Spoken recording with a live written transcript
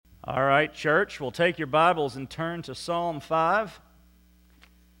All right, church, we'll take your Bibles and turn to Psalm 5.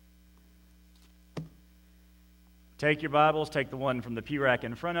 Take your Bibles, take the one from the pew rack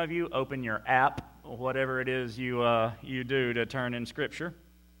in front of you, open your app, whatever it is you do to turn in Scripture.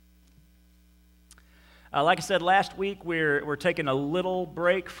 Like I said last week, we're taking a little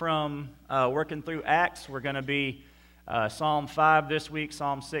break from working through Acts. We're going to be Psalm 5 this week,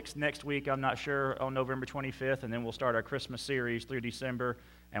 Psalm 6 next week, I'm not sure, on November 25th, and then we'll start our Christmas series through December,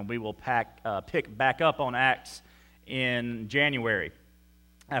 and we will pick back up on Acts in January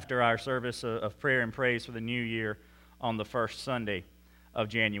after our service of prayer and praise for the new year on the first Sunday of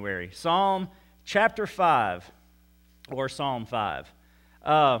January. Psalm chapter 5, or Psalm 5.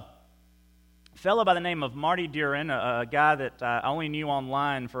 A fellow by the name of Marty Duran, a guy that I only knew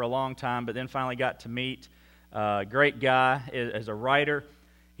online for a long time, but then finally got to meet. Great guy as a writer.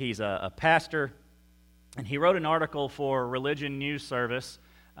 He's a pastor, and he wrote an article for Religion News Service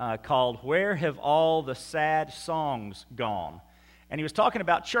called "Where Have All the Sad Songs Gone?" And he was talking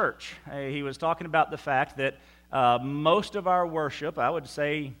about church. He was talking about the fact that most of our worship, I would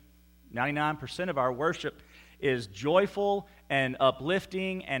say 99% of our worship, is joyful and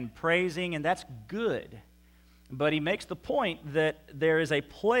uplifting and praising, and that's good. But he makes the point that there is a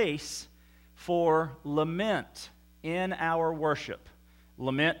place for lament in our worship.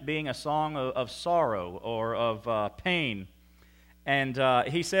 Lament being a song of sorrow or of pain. And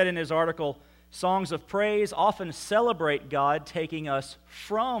he said in his article, songs of praise often celebrate God taking us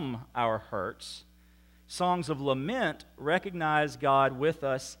from our hurts. Songs of lament recognize God with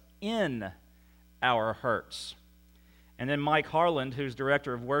us in our hurts. And then Mike Harland, who's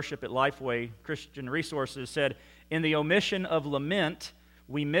director of worship at Lifeway Christian Resources, said, "In the omission of lament,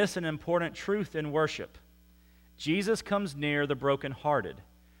 we miss an important truth in worship. Jesus comes near the brokenhearted.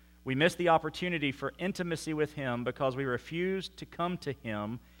 We miss the opportunity for intimacy with Him because we refuse to come to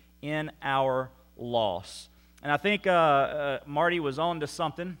Him in our loss." And I think Marty was on to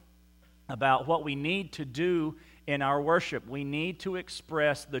something about what we need to do in our worship. We need to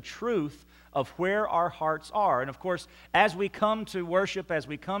express the truth of where our hearts are. And of course, as we come to worship, as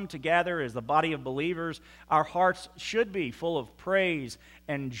we come together as the body of believers, our hearts should be full of praise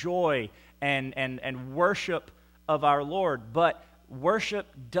and joy and worship of our Lord. But worship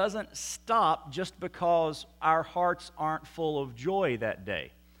doesn't stop just because our hearts aren't full of joy that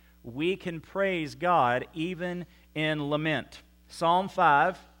day. We can praise God even in lament. Psalm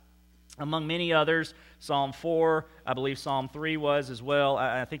 5, among many others, Psalm 4, I believe Psalm 3 was as well,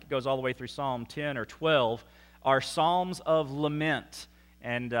 I think it goes all the way through Psalm 10 or 12, are psalms of lament.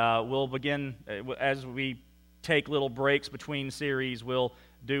 And we'll begin, as we take little breaks between series, we'll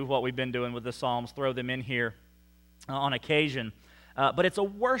do what we've been doing with the psalms, throw them in here on occasion. But it's a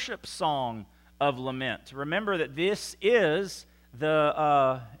worship song of lament. Remember that this is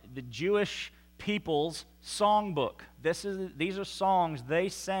the Jewish people's songbook. These are songs they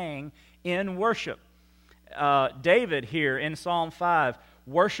sang in worship. David here in Psalm 5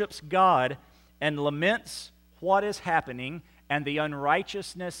 worships God and laments what is happening and the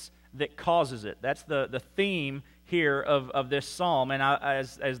unrighteousness that causes it. That's the theme here of this psalm. And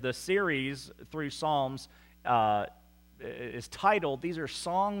as the series through Psalms is titled, these are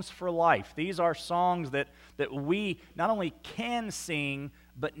songs for life. These are songs that we not only can sing,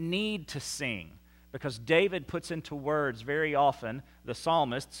 but need to sing. Because David puts into words very often, the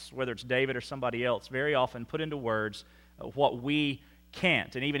psalmists, whether it's David or somebody else, very often put into words what we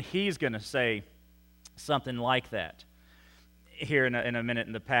can't. And even he's going to say something like that here in a minute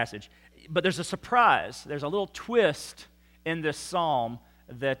in the passage. But there's a surprise. There's a little twist in this psalm,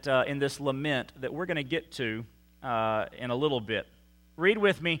 that in this lament, that we're going to get to in a little bit. Read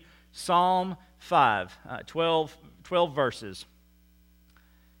with me Psalm 5, 12 verses.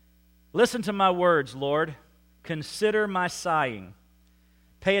 "Listen to my words, Lord. Consider my sighing.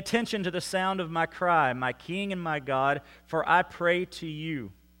 Pay attention to the sound of my cry, my King and my God, for I pray to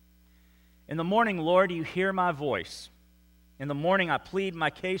you. In the morning, Lord, you hear my voice. In the morning I plead my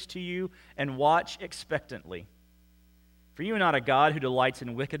case to you and watch expectantly. For you are not a God who delights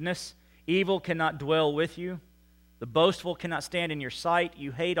in wickedness. Evil cannot dwell with you. The boastful cannot stand in your sight.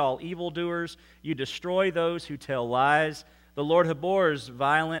 You hate all evildoers. You destroy those who tell lies. The Lord abhors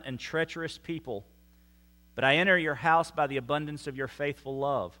violent and treacherous people. But I enter your house by the abundance of your faithful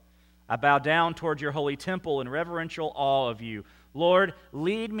love. I bow down toward your holy temple in reverential awe of you. Lord,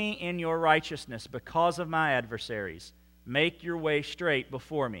 lead me in your righteousness because of my adversaries. Make your way straight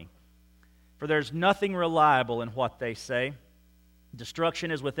before me. For there's nothing reliable in what they say.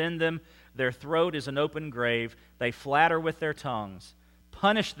 Destruction is within them. Their throat is an open grave. They flatter with their tongues.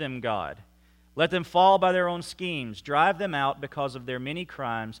 Punish them, God. Let them fall by their own schemes. Drive them out because of their many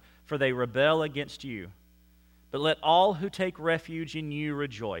crimes, for they rebel against you. But let all who take refuge in you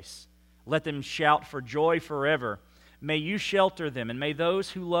rejoice. Let them shout for joy forever. May you shelter them, and may those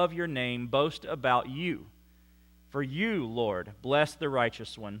who love your name boast about you. For you, Lord, bless the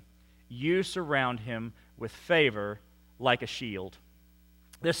righteous one. You surround him with favor like a shield.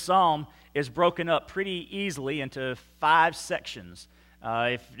 This psalm is broken up pretty easily into 5 sections.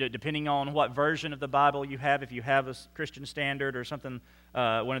 Depending on what version of the Bible you have, if you have a Christian Standard or something,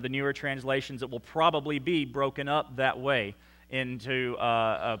 one of the newer translations, it will probably be broken up that way into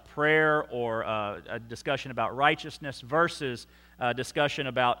a prayer or a discussion about righteousness versus a discussion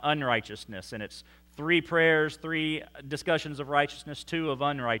about unrighteousness. And it's 3 prayers, 3 discussions of righteousness, 2 of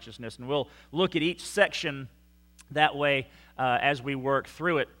unrighteousness. And we'll look at each section that way as we work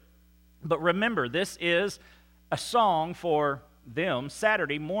through it. But remember, this is a song for them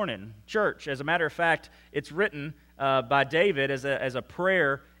Saturday morning church. As a matter of fact, it's written by David as a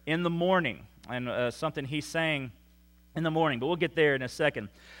prayer in the morning, and something he sang in the morning. But we'll get there in a second.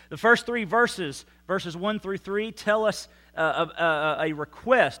 The first 3 verses 1 through 3, tell us a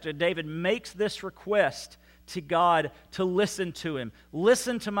request. David makes this request to God to listen to him.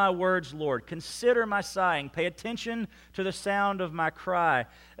 Listen to my words, Lord. Consider my sighing. Pay attention to the sound of my cry.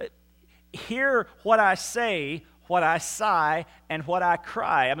 Hear what I say, what I sigh, and what I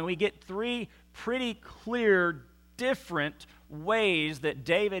cry. I mean, we get 3 pretty clear, different ways that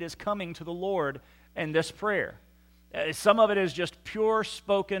David is coming to the Lord in this prayer. Some of it is just pure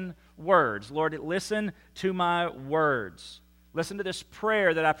spoken words. Lord, listen to my words. Listen to this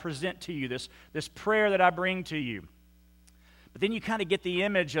prayer that I present to you, this prayer that I bring to you. But then you kind of get the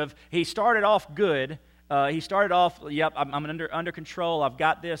image of, he started off good. He started off, yep, I'm under control. I've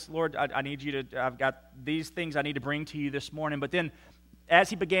got this, Lord. I need you to. I've got these things I need to bring to you this morning. But then, as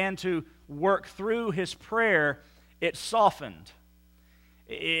he began to work through his prayer, it softened.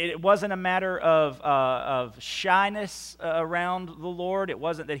 It wasn't a matter of shyness around the Lord. It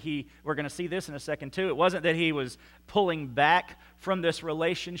wasn't that we're going to see this in a second too. It wasn't that he was pulling back from this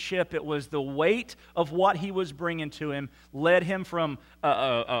relationship. It was the weight of what he was bringing to him led him from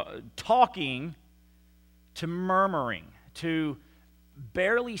talking to murmuring, to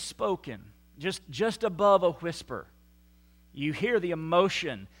barely spoken, just above a whisper. You hear the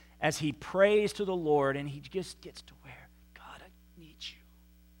emotion as he prays to the Lord, and he just gets to where, God, I need you.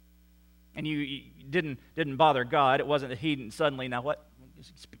 And you didn't bother God. It wasn't that he suddenly, now what?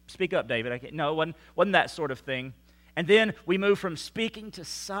 Speak up, David. No, it wasn't that sort of thing. And then we move from speaking to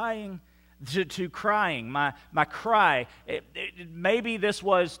sighing to crying. My cry. Maybe this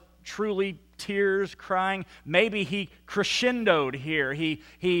was truly tears, crying. Maybe he crescendoed here. He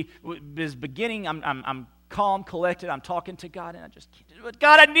is beginning. I'm calm, collected. I'm talking to God, and I just can't do it.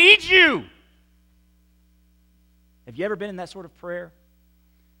 God, I need you. Have you ever been in that sort of prayer?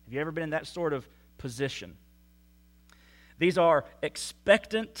 Have you ever been in that sort of position? These are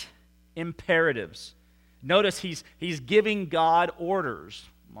expectant imperatives. Notice he's giving God orders.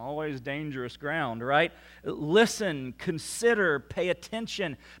 Always dangerous ground, right? Listen, consider, pay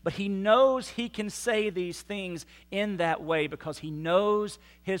attention. But he knows he can say these things in that way because he knows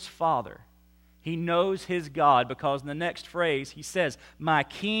his Father. He knows his God, because in the next phrase he says, my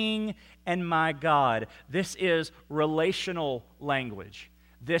King and my God. This is relational language.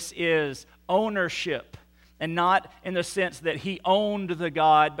 This is ownership. And not in the sense that he owned the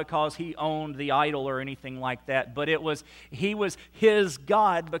God because he owned the idol or anything like that, but he was his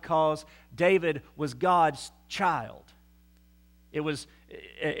God because David was God's child.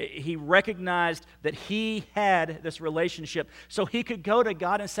 He recognized that he had this relationship, so he could go to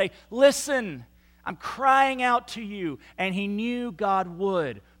God and say, listen, I'm crying out to you. And he knew God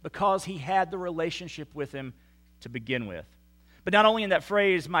would because he had the relationship with him to begin with. But not only in that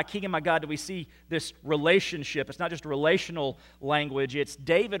phrase, my King and my God, do we see this relationship. It's not just relational language. It's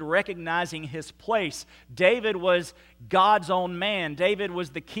David recognizing his place. David was God's own man. David was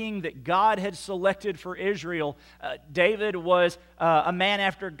the king that God had selected for Israel. David was a man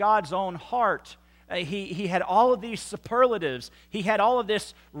after God's own heart. He had all of these superlatives. He had all of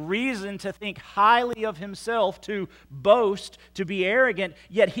this reason to think highly of himself, to boast, to be arrogant,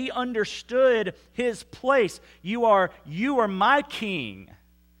 yet he understood his place. You are my king.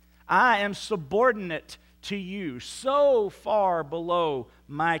 I am subordinate to you, so far below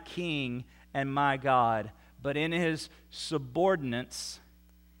my king and my God. But in his subordinates,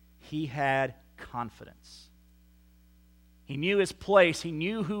 he had confidence. He knew his place. He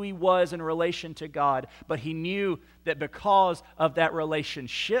knew who he was in relation to God. But he knew that because of that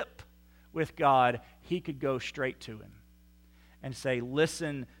relationship with God, he could go straight to him. and say,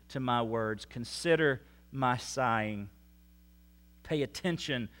 listen to my words, consider my sighing, pay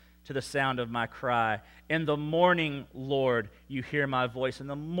attention to the sound of my cry. In the morning, Lord, you hear my voice. In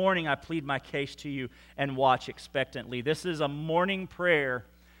the morning, I plead my case to you and watch expectantly. This is a morning prayer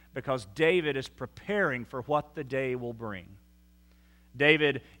because David is preparing for what the day will bring.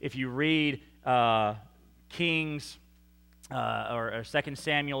 David, if you read Kings or 2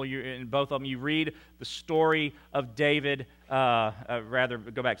 Samuel, in both of them, you read the story of David, rather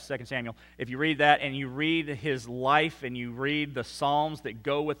go back to 2 Samuel. If you read that and you read his life and you read the Psalms that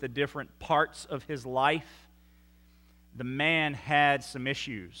go with the different parts of his life, the man had some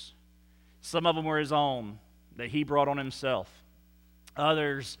issues. Some of them were his own, that he brought on himself.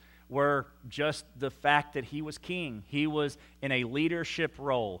 Others were just the fact that he was king. He was in a leadership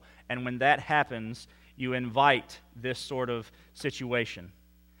role. And when that happens, you invite this sort of situation.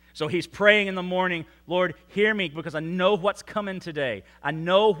 So he's praying in the morning, Lord, hear me because I know what's coming today. I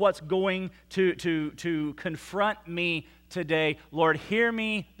know what's going to confront me today. Lord, hear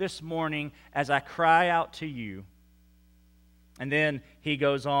me this morning as I cry out to you. And then he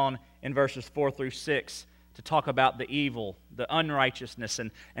goes on in verses 4 through 6 to talk about the evil, the unrighteousness,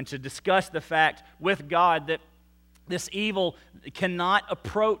 and to discuss the fact with God that this evil cannot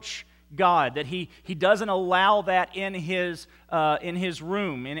approach God, that he doesn't allow that in his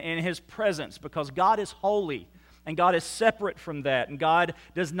room, in his presence, because God is holy, and God is separate from that, and God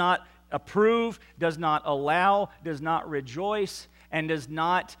does not approve, does not allow, does not rejoice, and does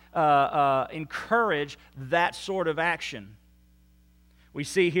not encourage that sort of action. We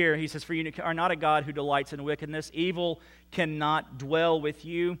see here, he says, for you are not a God who delights in wickedness. Evil cannot dwell with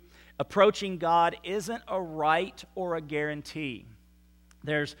you. Approaching God isn't a right or a guarantee.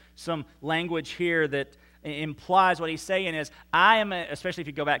 There's some language here that implies what he's saying is, especially if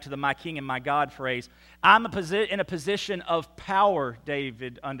you go back to the my king and my God phrase, I'm in a position of power,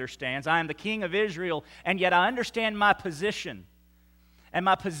 David understands. I am the king of Israel, and yet I understand my position. And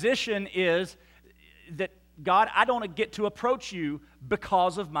my position is that, God, I don't get to approach you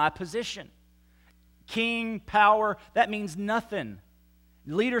because of my position. King, power, that means nothing.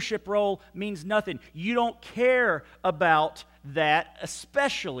 Leadership role means nothing. You don't care about that,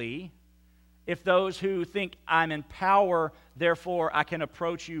 especially if those who think I'm in power, therefore I can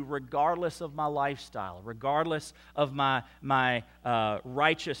approach you regardless of my lifestyle, regardless of my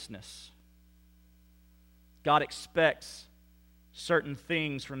righteousness. God expects certain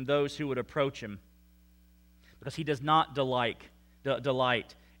things from those who would approach him, because he does not delight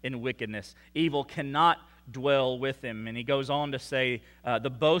in wickedness. Evil cannot dwell with him. And he goes on to say, the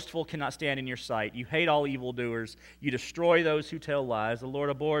boastful cannot stand in your sight. You hate all evildoers. You destroy those who tell lies. The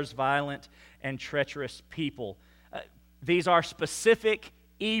Lord abhors violent and treacherous people. These are specific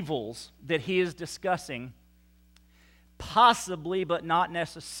evils that he is discussing, possibly but not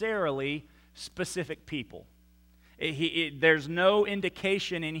necessarily specific people. There's no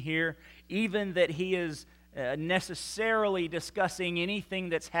indication in here even that he is necessarily discussing anything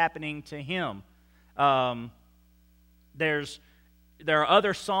that's happening to him. There are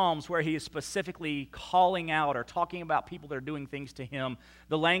other Psalms where he is specifically calling out or talking about people that are doing things to him.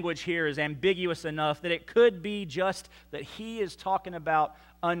 The language here is ambiguous enough that it could be just that he is talking about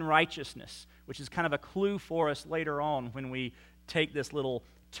unrighteousness, which is kind of a clue for us later on when we take this little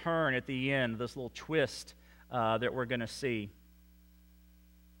turn at the end, this little twist that we're going to see.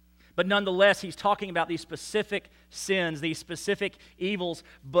 But nonetheless, he's talking about these specific sins, these specific evils,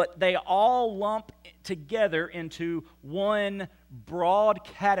 but they all lump together into one broad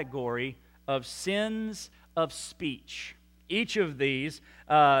category of sins of speech. Each of these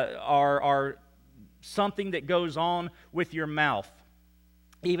are something that goes on with your mouth.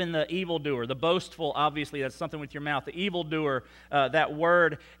 Even the evildoer, the boastful, obviously that's something with your mouth. The evildoer, that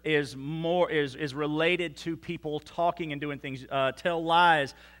word is related to people talking and doing things. Tell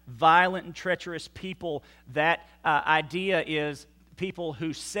lies, violent and treacherous people. That idea is people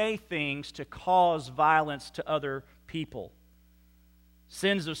who say things to cause violence to other people.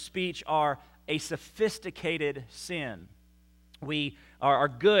 Sins of speech are a sophisticated sin. We are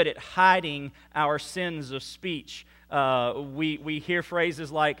good at hiding our sins of speech. We hear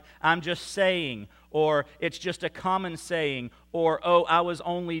phrases like, I'm just saying, or it's just a common saying, or, oh, I was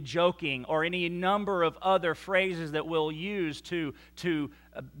only joking, or any number of other phrases that we'll use to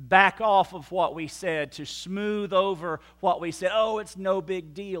back off of what we said, to smooth over what we said. Oh, it's no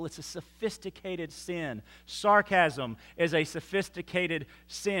big deal. It's a sophisticated sin. Sarcasm is a sophisticated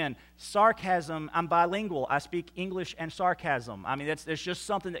sin. Sarcasm, I'm bilingual. I speak English and sarcasm. I mean, it's just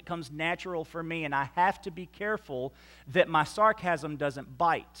something that comes natural for me, and I have to be careful that my sarcasm doesn't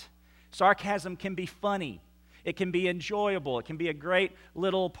bite. Sarcasm can be funny. It can be enjoyable. It can be a great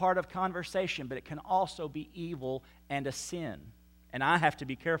little part of conversation, but it can also be evil and a sin. And I have to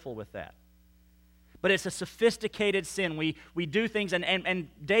be careful with that. But it's a sophisticated sin. We do things, and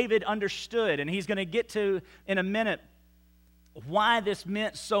David understood, and he's going to get to in a minute why this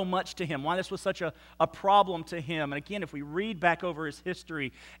meant so much to him, why this was such a problem to him. And again, if we read back over his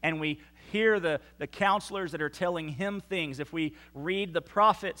history and we hear the counselors that are telling him things, if we read the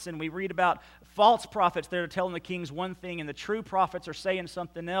prophets and we read about false prophets that are telling the kings one thing and the true prophets are saying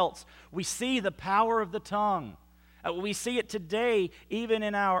something else, we see the power of the tongue. We see it today even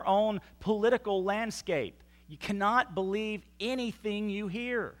in our own political landscape. You cannot believe anything you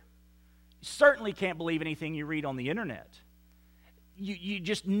hear. You certainly can't believe anything you read on the internet. You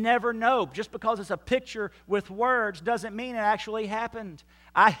just never know. Just because it's a picture with words doesn't mean it actually happened.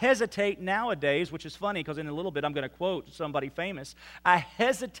 I hesitate nowadays, which is funny because in a little bit I'm going to quote somebody famous. I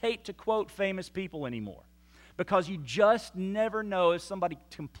hesitate to quote famous people anymore because you just never know if somebody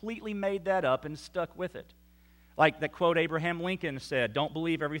completely made that up and stuck with it. Like that quote Abraham Lincoln said, "Don't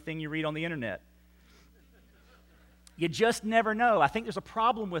believe everything you read on the internet." You just never know. I think there's a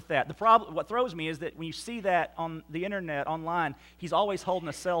problem with that. What throws me is that when you see that on the internet, online, he's always holding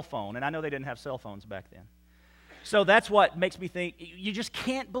a cell phone, and I know they didn't have cell phones back then. So that's what makes me think you just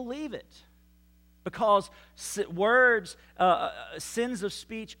can't believe it because words, sins of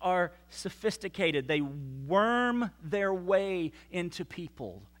speech are sophisticated. They worm their way into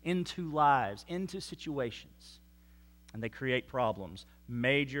people, into lives, into situations. And they create problems,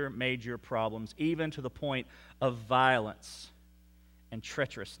 major problems, even to the point of violence and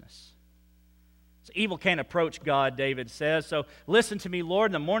treacherousness. So evil can't approach God, David says. So listen to me, Lord.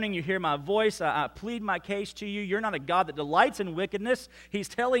 In the morning you hear my voice. I plead my case to you. You're not a God that delights in wickedness. He's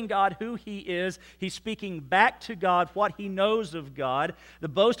telling God who he is. He's speaking back to God what he knows of God. The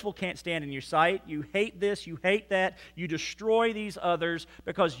boastful can't stand in your sight. You hate this. You hate that. You destroy these others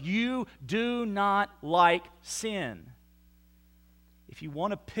because you do not like sin. If you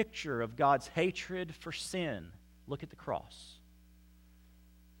want a picture of God's hatred for sin, look at the cross.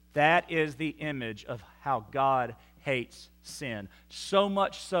 That is the image of how God hates sin. So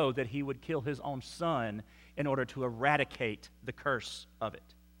much so that he would kill his own son in order to eradicate the curse of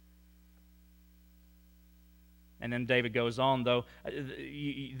it. And then David goes on, though,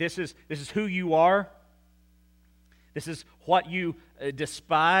 this is who you are. This is what you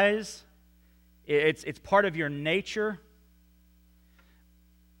despise. It's part of your nature.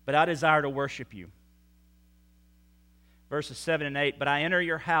 But I desire to worship you. Verses 7 and 8, but I enter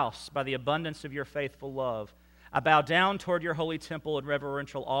your house by the abundance of your faithful love. I bow down toward your holy temple in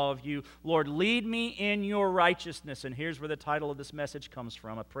reverential awe of you. Lord, lead me in your righteousness. And here's where the title of this message comes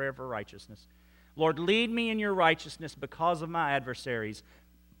from, a prayer for righteousness. Lord, lead me in your righteousness because of my adversaries.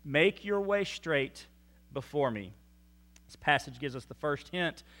 Make your way straight before me. This passage gives us the first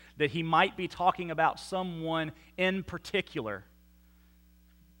hint that he might be talking about someone in particular.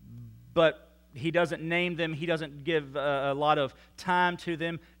 But he doesn't name them. He doesn't give a lot of time to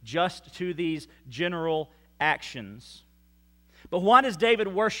them, just to these general actions. But why does David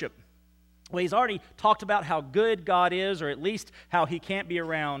worship? Well, he's already talked about how good God is, or at least how he can't be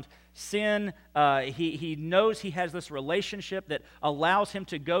around sin. He knows he has this relationship that allows him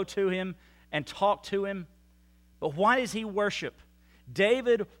to go to him and talk to him. But why does he worship?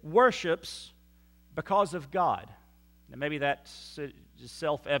 David worships because of God. Now, maybe that's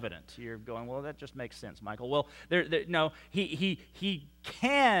self-evident. You're going, well, that just makes sense, Michael. Well, no, he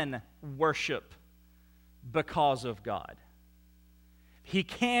can worship because of God. He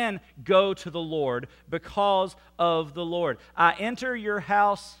can go to the Lord because of the Lord. I enter your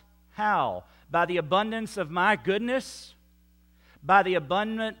house how? By the abundance of my goodness? By the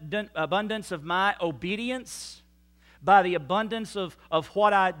abundance of my obedience? By the abundance of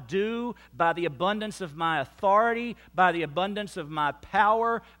what I do, by the abundance of my authority, by the abundance of my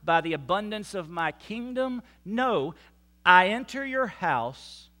power, by the abundance of my kingdom? No, I enter your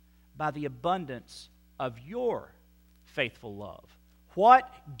house by the abundance of your faithful love. What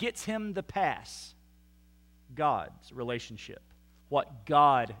gets him the pass? God's relationship. What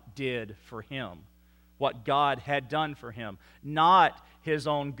God did for him. What God had done for him. Not his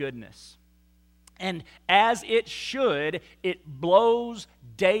own goodness. And as it should, it blows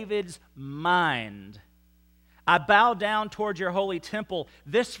David's mind. I bow down toward your holy temple.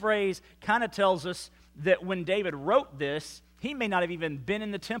 This phrase kind of tells us that when David wrote this, he may not have even been in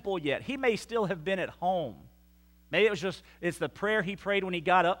the temple yet. He may still have been at home. Maybe it's the prayer he prayed when he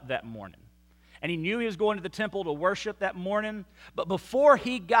got up that morning. and he knew he was going to the temple to worship that morning. But before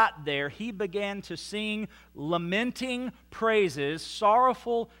he got there, he began to sing lamenting praises,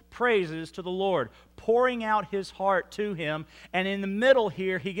 sorrowful praises to the Lord, pouring out his heart to him. And in the middle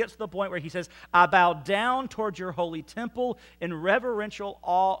here, he gets to the point where he says, I bow down towards your holy temple in reverential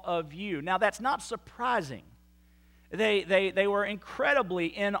awe of you. Now, that's not surprising. They were incredibly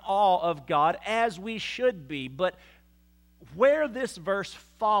in awe of God, as we should be. But where this verse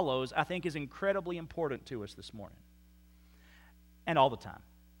follows, I think, is incredibly important to us this morning and all the time.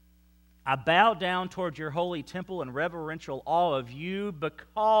 I bow down toward your holy temple in reverential awe of you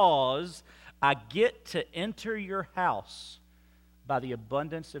because I get to enter your house by the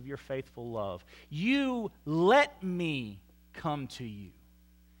abundance of your faithful love. You let me come to you.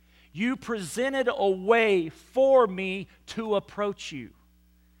 You presented a way for me to approach you.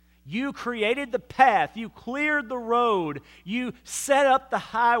 You created the path. You cleared the road. You set up the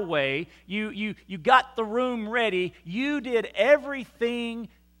highway. You got the room ready. You did everything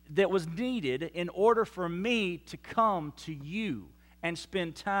that was needed in order for me to come to you and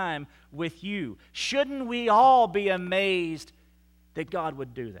spend time with you. Shouldn't we all be amazed that God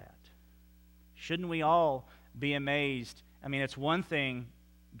would do that? Shouldn't we all be amazed? I mean, it's one thing,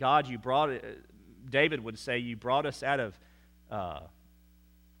 God, David would say, you brought us out of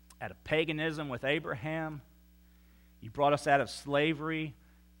paganism with Abraham. You brought us out of slavery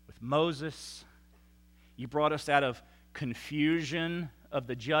with Moses. You brought us out of confusion of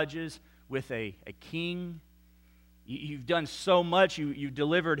the judges with a king. You've done so much. You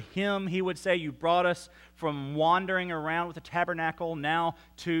delivered him, he would say. You brought us from wandering around with the tabernacle now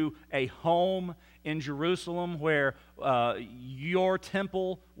to a home in Jerusalem where your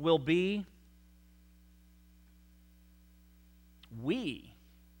temple will be. We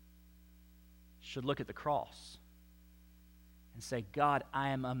should look at the cross and say, God, I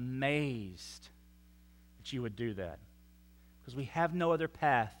am amazed that you would do that. Because we have no other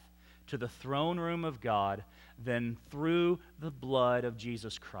path to the throne room of God than through the blood of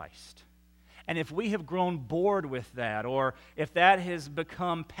Jesus Christ. And if we have grown bored with that, or if that has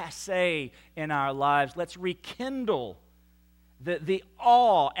become passé in our lives, let's rekindle the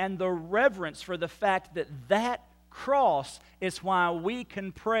awe and the reverence for the fact that that cross is why we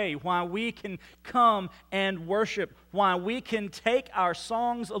can pray, why we can come and worship, why we can take our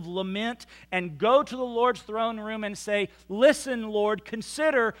songs of lament and go to the Lord's throne room and say, listen, Lord,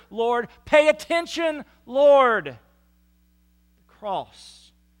 consider, Lord, pay attention, Lord. The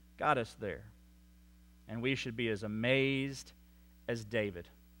cross got us there. And we should be as amazed as David.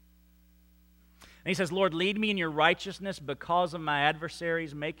 And he says, Lord, lead me in your righteousness because of my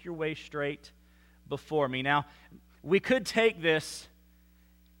adversaries. Make your way straight before me. Now, we could take this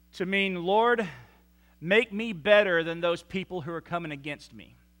to mean, Lord, make me better than those people who are coming against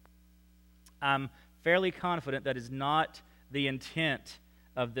me. I'm fairly confident that is not the intent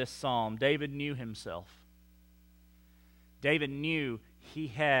of this psalm. David knew himself. David knew he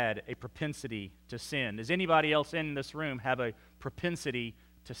had a propensity to sin. Does anybody else in this room have a propensity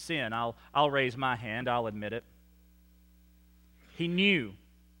to sin? I'll raise my hand. I'll admit it. He knew.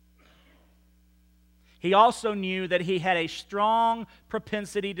 He also knew that he had a strong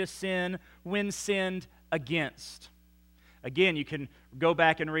propensity to sin when sinned against. Again, you can go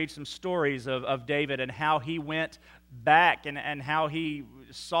back and read some stories of David and how he went back and how he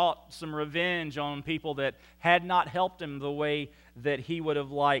sought some revenge on people that had not helped him the way that he would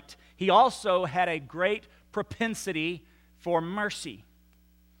have liked. He also had a great propensity for mercy.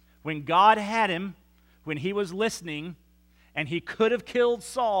 When God had him, when he was listening, and he could have killed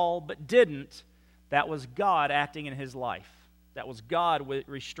Saul but didn't, that was God acting in his life. That was God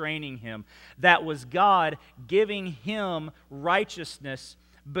restraining him. That was God giving him righteousness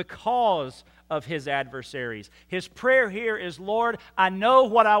because of his adversaries. His prayer here is, Lord, I know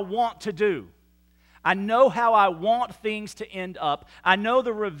what I want to do. I know how I want things to end up. I know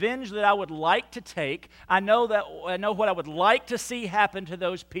the revenge that I would like to take. I know what I would like to see happen to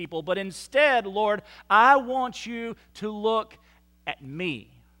those people. But instead, Lord, I want you to look at me.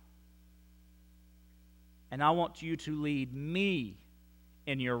 And I want you to lead me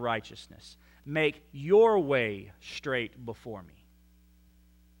in your righteousness. Make your way straight before me.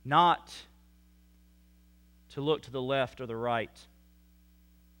 Not to look to the left or the right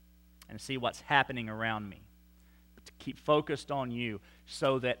and see what's happening around me, but to keep focused on you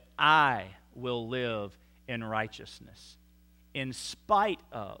so that I will live in righteousness in spite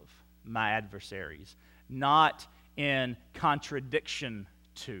of my adversaries, not in contradiction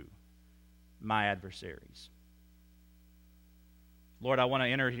to my adversaries. Lord, I want to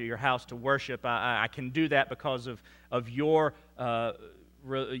enter your house to worship. I can do that because of your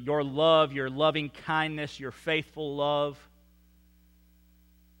your love, your loving kindness, your faithful love.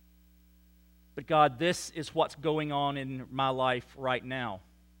 But God, this is what's going on in my life right now.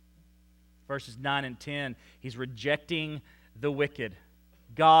 Verses 9 and 10, he's rejecting the wicked.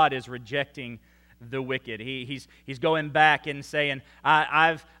 God is rejecting the wicked. He's going back and saying,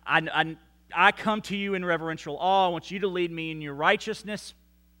 I come to you in reverential awe. I want you to lead me in your righteousness.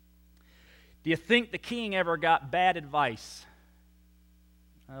 Do you think the king ever got bad advice?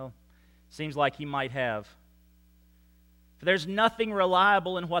 Well, seems like he might have. For there's nothing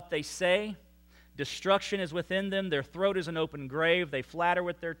reliable in what they say. Destruction is within them. Their throat is an open grave. They flatter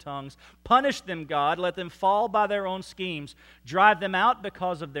with their tongues. Punish them, God. Let them fall by their own schemes. Drive them out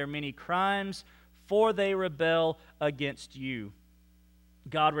because of their many crimes, for they rebel against you.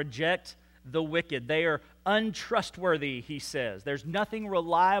 God, reject the wicked. They are untrustworthy, he says. There's nothing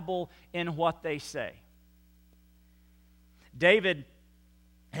reliable in what they say. David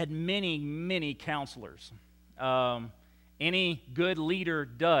had many, many counselors. Any good leader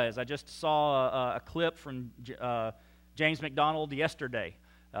does. I just saw a clip from James McDonald yesterday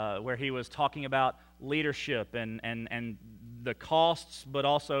where he was talking about leadership and the costs, but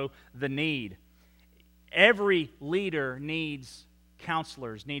also the need. Every leader needs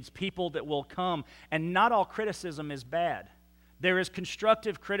counselors, needs people that will come, and not all criticism is bad. There is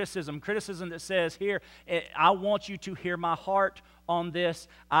constructive criticism that says, here, I want you to hear my heart on this.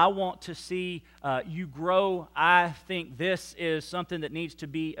 I want to see you grow. I think this is something that needs to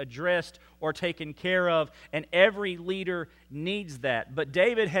be addressed or taken care of, and every leader needs that. But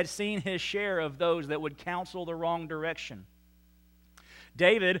David had seen his share of those that would counsel the wrong direction.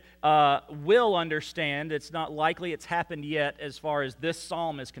 David will understand, it's not likely it's happened yet as far as this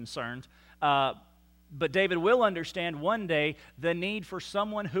psalm is concerned, but David will understand one day the need for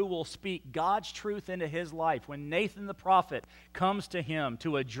someone who will speak God's truth into his life. When Nathan the prophet comes to him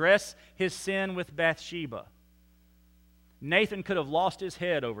to address his sin with Bathsheba, Nathan could have lost his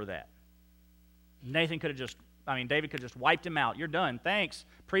head over that. David could have just wiped him out. You're done. Thanks.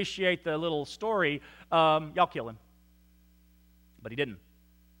 Appreciate the little story. Y'all kill him. But he didn't.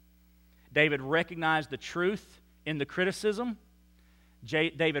 David recognized the truth in the criticism.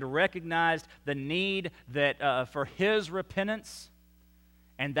 David recognized the need that for his repentance,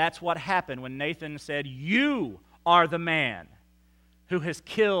 and that's what happened when Nathan said, "You are the man who has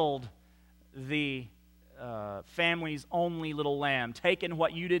killed the family's only little lamb, taken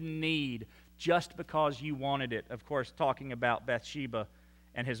what you didn't need just because you wanted it." Of course, talking about Bathsheba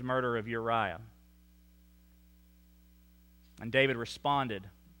and his murder of Uriah. And David responded.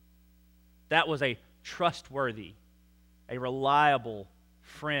 That was a trustworthy, a reliable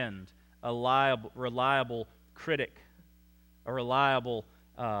friend, a reliable critic, a reliable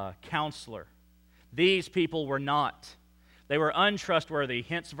counselor. These people were not. They were untrustworthy,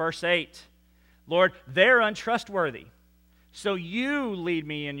 hence verse 8. Lord, they're untrustworthy, so you lead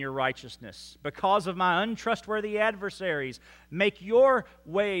me in your righteousness. Because of my untrustworthy adversaries, make your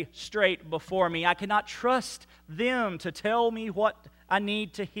way straight before me. I cannot trust them to tell me what I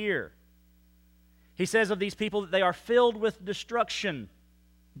need to hear. He says of these people that they are filled with destruction.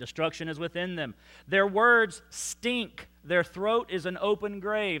 Destruction is within them. Their words stink. Their throat is an open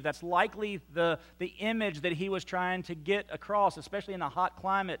grave. That's likely the image that he was trying to get across, especially in a hot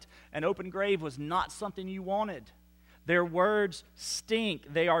climate. An open grave was not something you wanted. Their words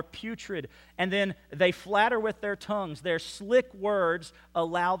stink. They are putrid. And then they flatter with their tongues. Their slick words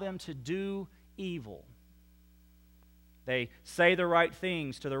allow them to do evil. They say the right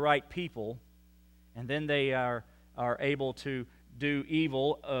things to the right people, and then they are able to do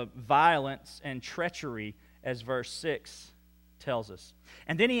evil, violence, and treachery, as verse 6 tells us.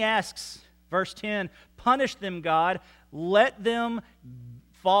 And then he asks, verse 10, punish them, God. Let them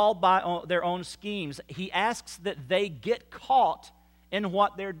fall by their own schemes. He asks that they get caught in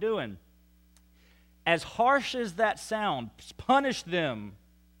what they're doing. As harsh as that sounds, punish them.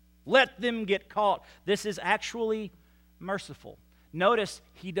 Let them get caught. This is actually merciful. Notice,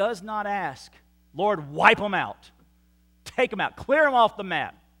 he does not ask, Lord, wipe them out. Take them out. Clear them off the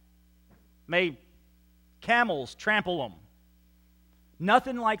map. May camels trample them.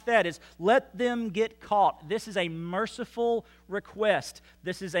 Nothing like that. It's let them get caught. This is a merciful request.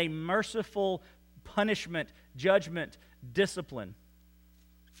 This is a merciful punishment, judgment, discipline.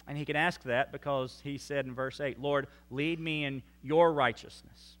 And he can ask that because he said in verse 8, Lord, lead me in your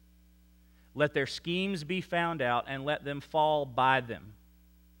righteousness. Let their schemes be found out and let them fall by them.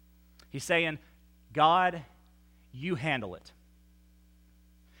 He's saying, God, you handle it.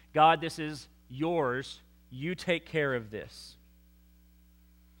 God, this is yours. You take care of this.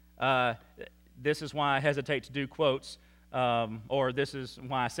 This is why I hesitate to do quotes. or this is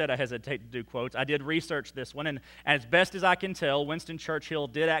why I said I hesitate to do quotes. I did research this one, and as best as I can tell, Winston Churchill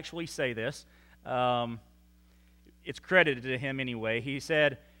did actually say this. It's credited to him anyway. He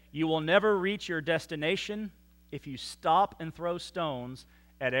said, "You will never reach your destination if you stop and throw stones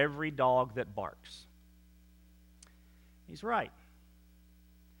at every dog that barks." He's right.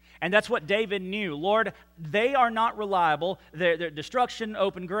 And that's what David knew. Lord, they are not reliable. They're destruction,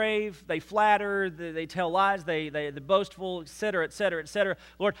 open grave, they flatter, they tell lies, they're boastful, etc., etc., etc.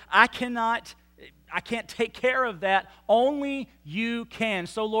 Lord, I can't take care of that. Only you can.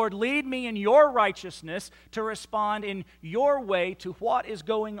 So, Lord, lead me in your righteousness to respond in your way to what is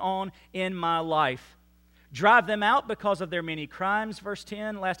going on in my life. Drive them out because of their many crimes, verse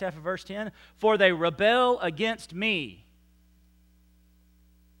 10, last half of verse 10. For they rebel against me.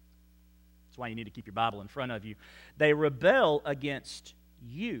 That's why you need to keep your Bible in front of you. They rebel against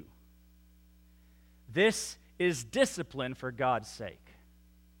you. This is discipline for God's sake.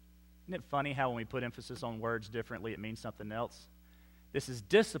 Isn't it funny how when we put emphasis on words differently, it means something else? This is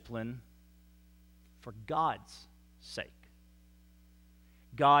discipline for God's sake.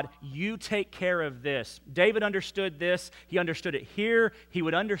 God, you take care of this. David understood this. He understood it here. He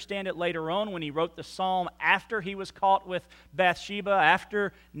would understand it later on when he wrote the psalm after he was caught with Bathsheba,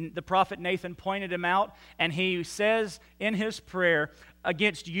 after the prophet Nathan pointed him out. And he says in his prayer,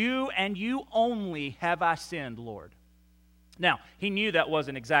 "Against you and you only have I sinned, Lord." Now, he knew that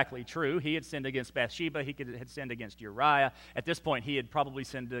wasn't exactly true. He had sinned against Bathsheba. He had sinned against Uriah. At this point, he had probably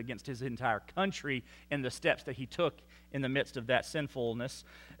sinned against his entire country in the steps that he took in the midst of that sinfulness.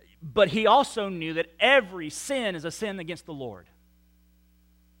 But he also knew that every sin is a sin against the Lord.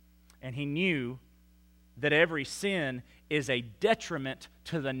 And he knew that every sin is a detriment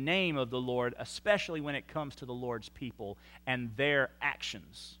to the name of the Lord, especially when it comes to the Lord's people and their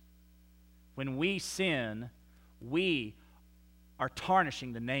actions. When we sin, we are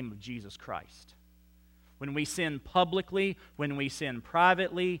tarnishing the name of Jesus Christ. When we sin publicly, when we sin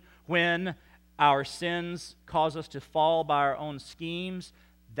privately, when our sins cause us to fall by our own schemes,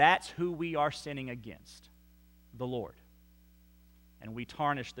 that's who we are sinning against, the Lord. And we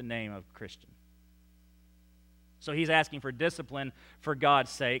tarnish the name of Christian. So he's asking for discipline for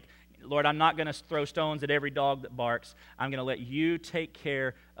God's sake. Lord, I'm not going to throw stones at every dog that barks. I'm going to let you take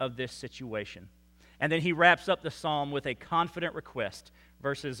care of this situation. And then he wraps up the psalm with a confident request,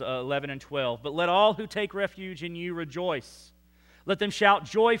 verses 11 and 12. But let all who take refuge in you rejoice. Let them shout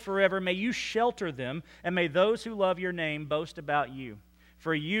joy forever. May you shelter them, and may those who love your name boast about you.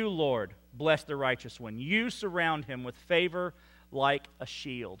 For you, Lord, bless the righteous one. You surround him with favor like a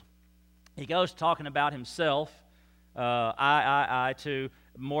shield. He goes talking about himself, I, to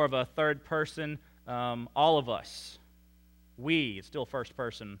more of a third person, all of us. We, it's still first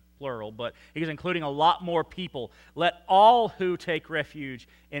person plural, but he's including a lot more people. Let all who take refuge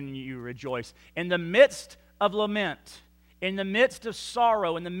in you rejoice. In the midst of lament, in the midst of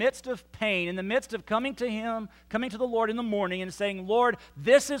sorrow, in the midst of pain, in the midst of coming to him, coming to the Lord in the morning and saying, Lord,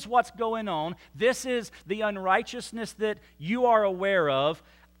 this is what's going on. This is the unrighteousness that you are aware of.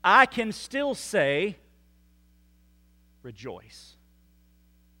 I can still say, rejoice.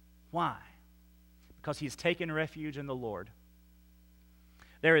 Why? Because he's taken refuge in the Lord.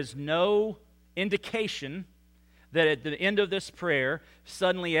 There is no indication that at the end of this prayer,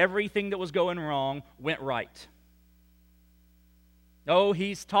 suddenly everything that was going wrong went right. No,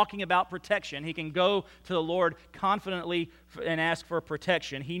 he's talking about protection. He can go to the Lord confidently and ask for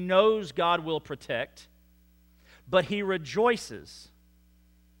protection. He knows God will protect, but he rejoices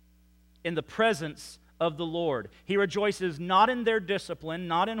in the presence of the Lord. He rejoices not in their discipline,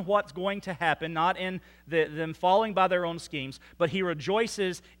 not in what's going to happen, not in them falling by their own schemes, but he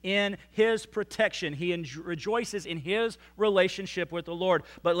rejoices in his protection. He rejoices in his relationship with the Lord.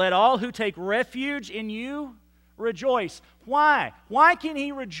 But let all who take refuge in you rejoice. Why? Why can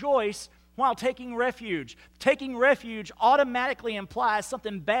he rejoice while taking refuge? Taking refuge automatically implies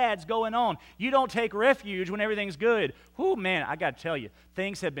something bad's going on. You don't take refuge when everything's good. Whoo, man, I got to tell you,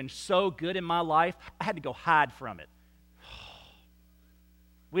 things have been so good in my life, I had to go hide from it.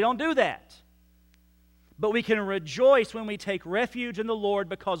 We don't do that. But we can rejoice when we take refuge in the Lord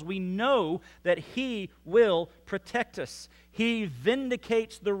because we know that he will protect us. He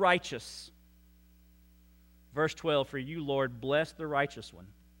vindicates the righteous. Verse 12, for you, Lord, bless the righteous one.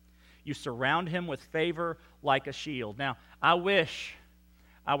 You surround him with favor like a shield. Now, I wish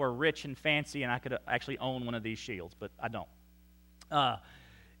I were rich and fancy and I could actually own one of these shields, but I don't.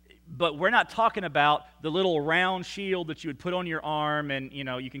 But we're not talking about the little round shield that you would put on your arm and,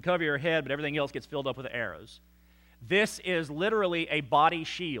 you can cover your head, but everything else gets filled up with arrows. This is literally a body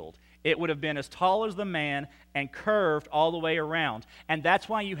shield. It would have been as tall as the man and curved all the way around. And that's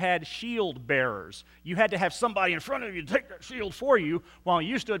why you had shield bearers. You had to have somebody in front of you to take that shield for you while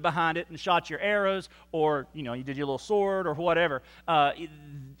you stood behind it and shot your arrows, or, you did your little sword or whatever.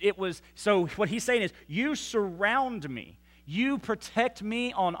 So what he's saying is, you surround me. You protect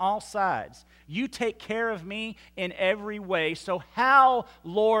me on all sides. You take care of me in every way. So how,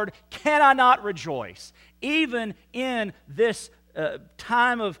 Lord, can I not rejoice? Even in this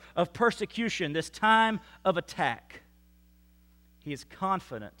time of persecution, this time of attack, he is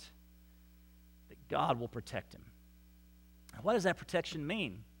confident that God will protect him. Now, what does that protection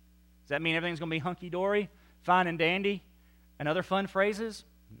mean? Does that mean everything's going to be hunky-dory, fine and dandy, and other fun phrases?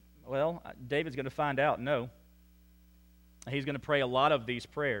 Well, David's going to find out, no. He's going to pray a lot of these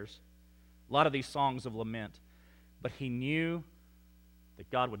prayers, a lot of these songs of lament, but he knew that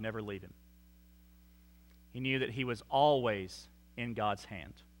God would never leave him. He knew that he was always in God's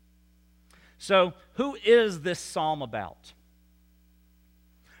hand. So, who is this psalm about?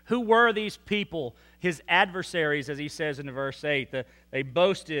 Who were these people, his adversaries, as he says in verse 8? They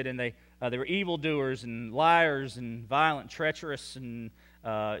boasted, and they were evildoers and liars and violent, treacherous, and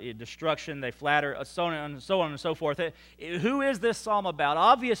destruction. They flatter, so on and so forth. Who is this psalm about?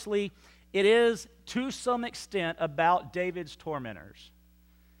 Obviously, it is, to some extent, about David's tormentors.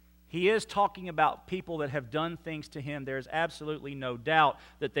 He is talking about people that have done things to him. There's absolutely no doubt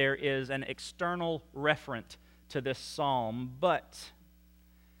that there is an external referent to this psalm. But,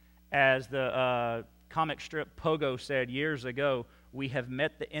 as the comic strip Pogo said years ago, we have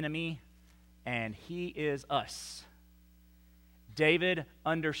met the enemy, and he is us. David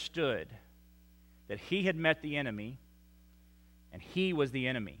understood that he had met the enemy, and he was the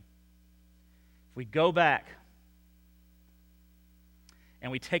enemy. If we go back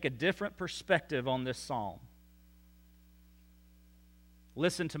and we take a different perspective on this psalm.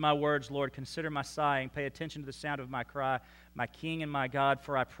 Listen to my words, Lord. Consider my sighing. Pay attention to the sound of my cry, my King and my God.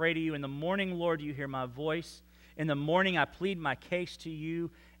 For I pray to you in the morning, Lord, you hear my voice. In the morning I plead my case to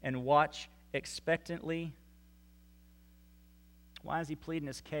you and watch expectantly. Why is he pleading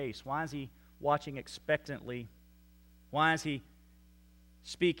his case? Why is he watching expectantly? Why is he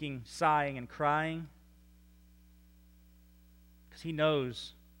speaking, sighing, and crying? Because he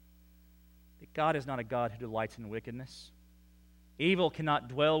knows that God is not a God who delights in wickedness. Evil cannot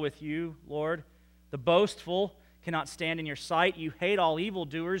dwell with you, Lord. The boastful cannot stand in your sight. You hate all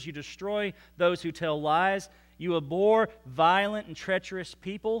evildoers. You destroy those who tell lies. You abhor violent and treacherous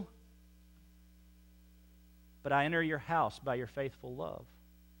people. But I enter your house by your faithful love,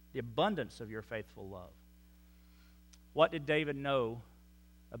 the abundance of your faithful love. What did David know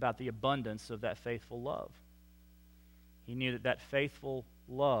about the abundance of that faithful love? He knew that faithful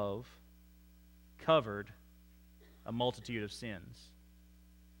love covered a multitude of sins.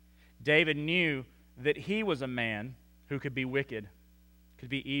 David knew that he was a man who could be wicked, could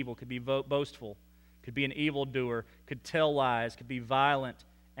be evil, could be boastful, could be an evildoer, could tell lies, could be violent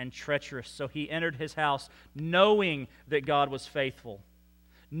and treacherous. So he entered his house knowing that God was faithful,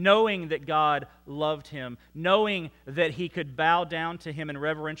 knowing that God loved him, knowing that he could bow down to him in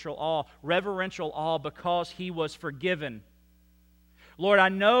reverential awe because he was forgiven. Lord, I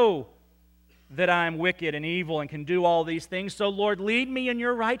know that I am wicked and evil and can do all these things, so Lord, lead me in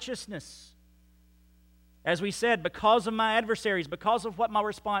your righteousness. As we said, because of my adversaries, because of what my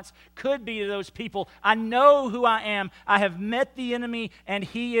response could be to those people, I know who I am. I have met the enemy, and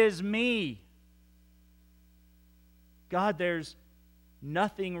he is me. God, there's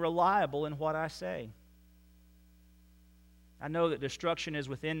nothing reliable in what I say. I know that destruction is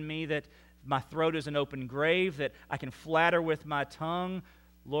within me, that my throat is an open grave, that I can flatter with my tongue.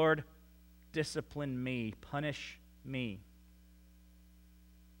 Lord, discipline me, punish me.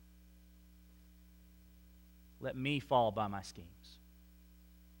 Let me fall by my schemes.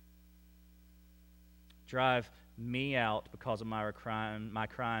 Drive me out because of my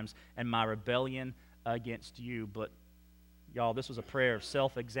crimes and my rebellion against you. But, y'all, this was a prayer of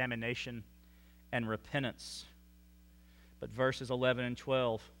self-examination and repentance. But verses 11 and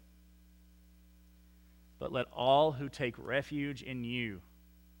 12. But let all who take refuge in you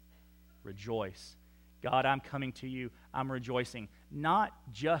rejoice. God, I'm coming to you. I'm rejoicing. Not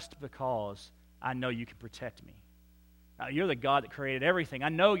just because I know you can protect me. You're the God that created everything. I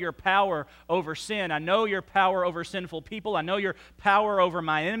know your power over sin. I know your power over sinful people. I know your power over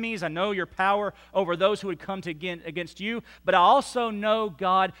my enemies. I know your power over those who would come against you. But I also know,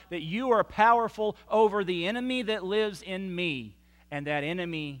 God, that you are powerful over the enemy that lives in me. And that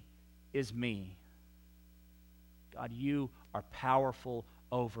enemy is me. God, you are powerful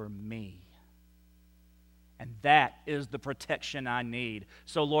over me. And that is the protection I need.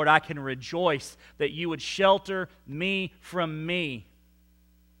 So, Lord, I can rejoice that you would shelter me from me.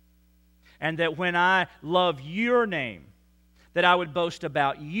 And that when I love your name, that I would boast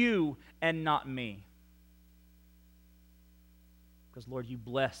about you and not me. Because, Lord, you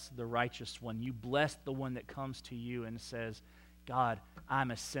bless the righteous one. You bless the one that comes to you and says, God, I'm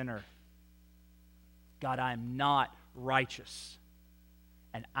a sinner. God, I am not righteous.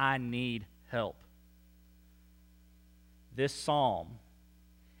 And I need help. This psalm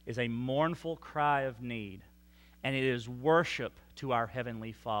is a mournful cry of need, and it is worship to our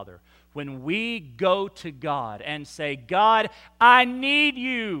Heavenly Father. When we go to God and say, God, I need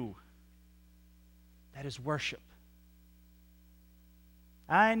you, that is worship.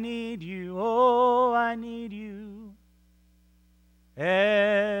 I need you, oh, I need you.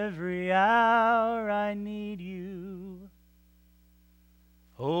 Every hour I need you.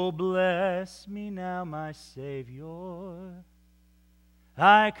 Oh, bless me now, my Savior.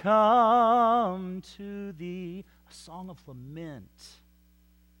 I come to thee. A song of lament,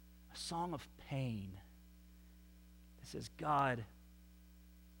 a song of pain. It says, God,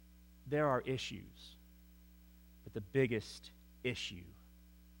 there are issues, but the biggest issue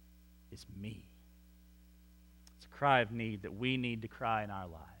is me. It's a cry of need that we need to cry in our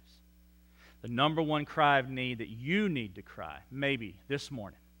lives. The number one cry of need that you need to cry, maybe this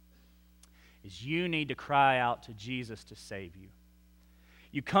morning, is you need to cry out to Jesus to save you.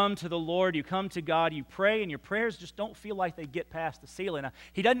 You come to the Lord, you come to God, you pray, and your prayers just don't feel like they get past the ceiling. Now,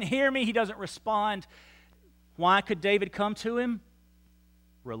 he doesn't hear me, he doesn't respond. Why could David come to him?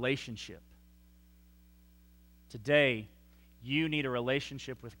 Relationship. Today, you need a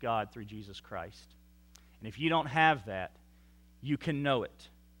relationship with God through Jesus Christ. And if you don't have that, you can know it.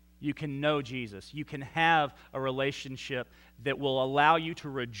 You can know Jesus. You can have a relationship that will allow you to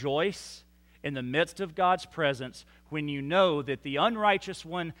rejoice in the midst of God's presence when you know that the unrighteous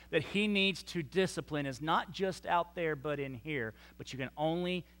one that he needs to discipline is not just out there but in here. But you can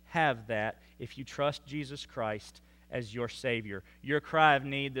only have that if you trust Jesus Christ as your Savior. Your cry of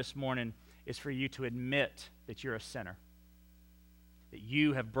need this morning is for you to admit that you're a sinner, that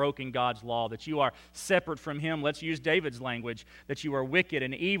you have broken God's law, that you are separate from him. Let's use David's language, that you are wicked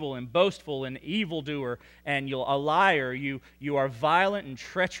and evil and boastful and evildoer and you're a liar. You are violent and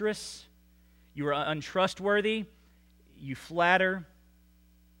treacherous. You are untrustworthy. You flatter.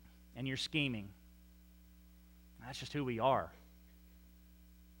 And you're scheming. That's just who we are.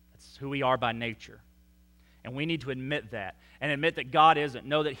 That's who we are by nature. And we need to admit that. And admit that God isn't.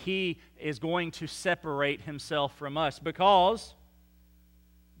 Know that he is going to separate himself from us because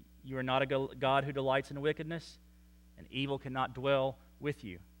you are not a God who delights in wickedness, and evil cannot dwell with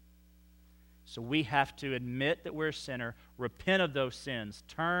you. So we have to admit that we're a sinner, repent of those sins,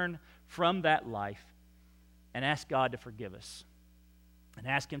 turn from that life, and ask God to forgive us. And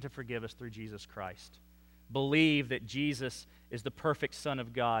ask him to forgive us through Jesus Christ. Believe that Jesus is the perfect Son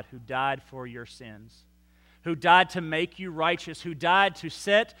of God who died for your sins, who died to make you righteous, who died to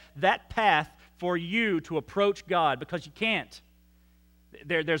set that path for you to approach God, because you can't.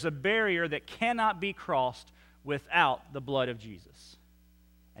 There's a barrier that cannot be crossed without the blood of Jesus.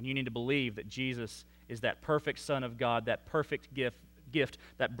 And you need to believe that Jesus is that perfect Son of God, that perfect gift,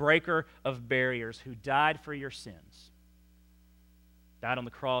 that breaker of barriers who died for your sins. Died on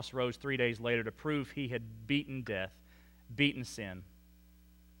the cross, rose 3 days later to prove he had beaten death, beaten sin.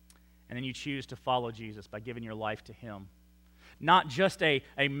 And then you choose to follow Jesus by giving your life to him. Not just a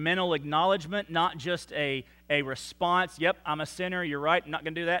mental acknowledgement, not just a response, yep, I'm a sinner, you're right, I'm not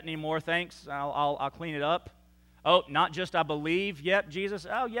going to do that anymore, thanks, I'll clean it up. Oh, not just I believe, yep, Jesus,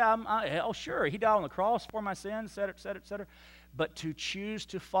 oh yeah, sure, he died on the cross for my sins, et cetera, et cetera, et cetera. But to choose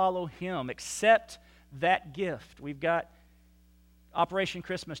to follow him, accept that gift. We've got Operation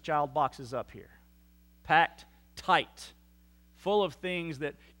Christmas Child boxes up here, packed tight, full of things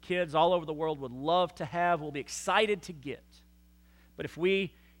that kids all over the world would love to have, will be excited to get. But if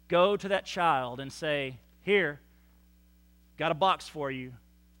we go to that child and say, here, got a box for you,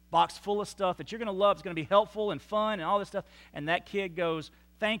 box full of stuff that you're going to love, it's going to be helpful and fun and all this stuff, and that kid goes,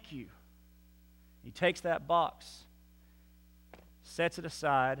 thank you. He takes that box, sets it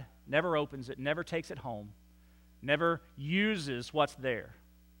aside, never opens it, never takes it home, never uses what's there.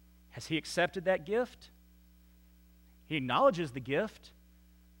 Has he accepted that gift? He acknowledges the gift,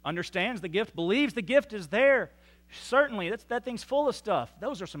 understands the gift, believes the gift is there. Certainly, that thing's full of stuff.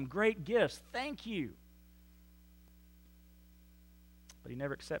 Those are some great gifts. Thank you. But he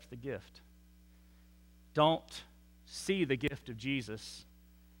never accepts the gift. Don't see the gift of Jesus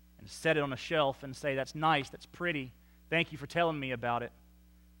and set it on a shelf and say, that's nice, that's pretty. Thank you for telling me about it.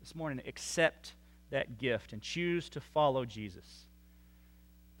 This morning, accept that gift and choose to follow Jesus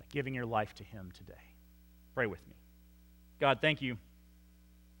by giving your life to Him today. Pray with me. God, thank you,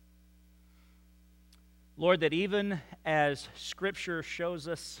 Lord, that even as Scripture shows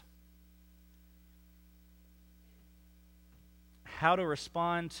us how to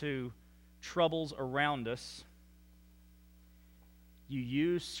respond to troubles around us, you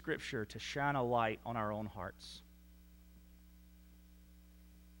use Scripture to shine a light on our own hearts.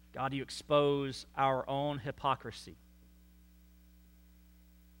 God, you expose our own hypocrisy.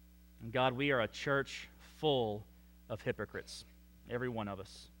 And God, we are a church full of hypocrites, every one of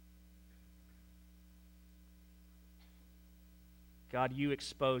us. God, you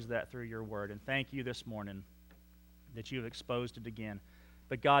expose that through your word, and thank you this morning that you have exposed it again.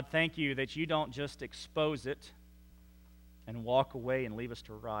 But God, thank you that you don't just expose it and walk away and leave us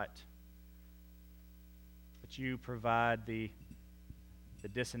to rot, but you provide the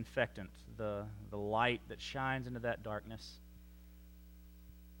disinfectant, the light that shines into that darkness,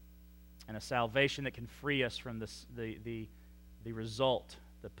 and a salvation that can free us from the result,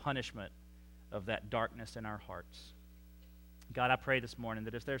 the punishment of that darkness in our hearts. God, I pray this morning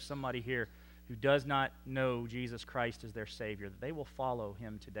that if there's somebody here who does not know Jesus Christ as their Savior, that they will follow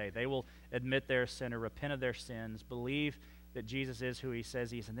Him today. They will admit their sin or repent of their sins, believe that Jesus is who He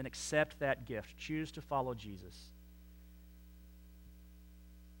says He is, and then accept that gift. Choose to follow Jesus.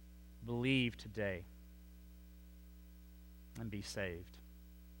 Believe today and be saved.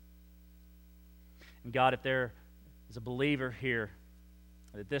 And God, if there is a believer here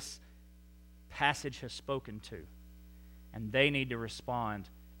that this passage has spoken to, and they need to respond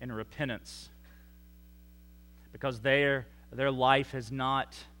in repentance because their life has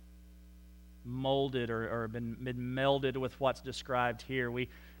not molded or been melded with what's described here. We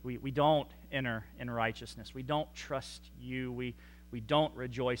don't enter in righteousness. We don't trust you. We don't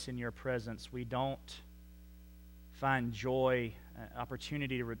rejoice in your presence. We don't find joy,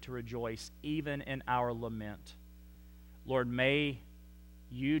 opportunity to rejoice even in our lament. Lord, may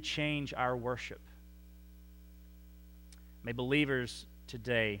you change our worship. May believers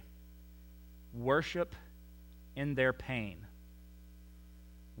today worship in their pain,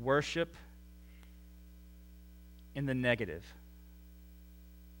 worship in the negative,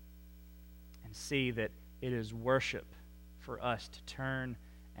 and see that it is worship for us to turn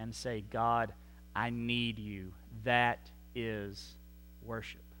and say, God, I need you. That is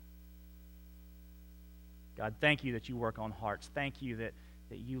worship. God, thank you that you work on hearts. Thank you that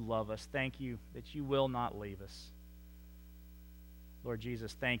you love us. Thank you that you will not leave us. Lord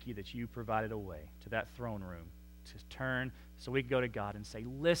Jesus, thank you that you provided a way to that throne room to turn so we could go to God and say,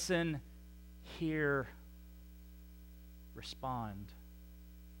 listen, hear, respond,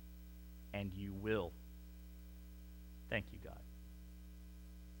 and you will. Thank you, God.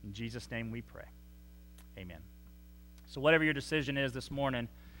 In Jesus' name we pray. Amen. So whatever your decision is this morning,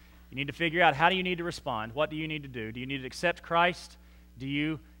 you need to figure out how do you need to respond? What do you need to do? Do you need to accept Christ? Do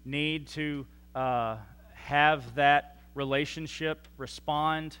you need to have that relationship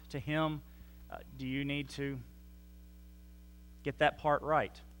respond to Him? Do you need to get that part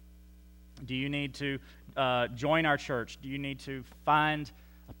right? Do you need to join our church? Do you need to find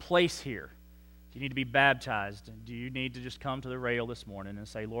a place here? Do you need to be baptized? Do you need to just come to the rail this morning and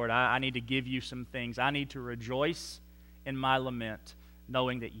say, Lord, I need to give you some things. I need to rejoice in my lament,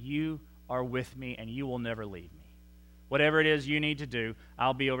 knowing that you are with me and you will never leave me. Whatever it is you need to do,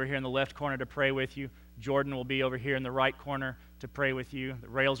 I'll be over here in the left corner to pray with you. Jordan will be over here in the right corner to pray with you. The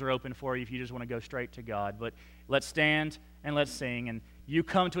rails are open for you if you just want to go straight to God. But let's stand and let's sing. And you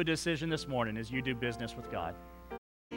come to a decision this morning as you do business with God.